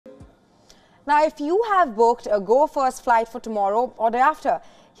Now, if you have booked a Go First flight for tomorrow or day after,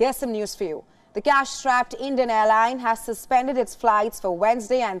 here's some news for you. The cash-strapped Indian airline has suspended its flights for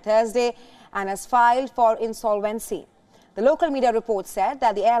Wednesday and Thursday and has filed for insolvency. The local media report said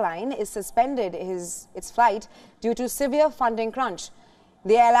that the airline is suspended its flight due to severe funding crunch.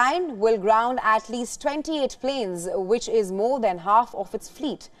 The airline will ground at least 28 planes, which is more than half of its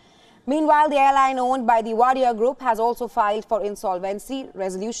fleet. Meanwhile, the airline owned by the WION Group has also filed for insolvency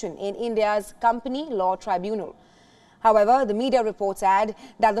resolution in India's Company Law Tribunal. However, the media reports add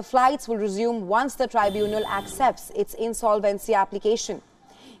that the flights will resume once the tribunal accepts its insolvency application.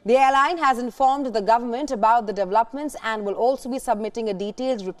 The airline has informed the government about the developments and will also be submitting a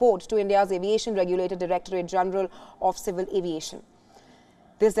detailed report to India's Aviation Regulator Directorate General of Civil Aviation.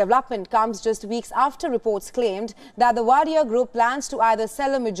 This development comes just weeks after reports claimed that the WION Group plans to either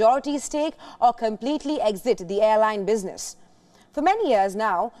sell a majority stake or completely exit the airline business. For many years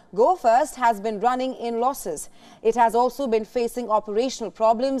now, Go First has been running in losses. It has also been facing operational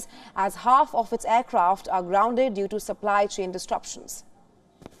problems as half of its aircraft are grounded due to supply chain disruptions.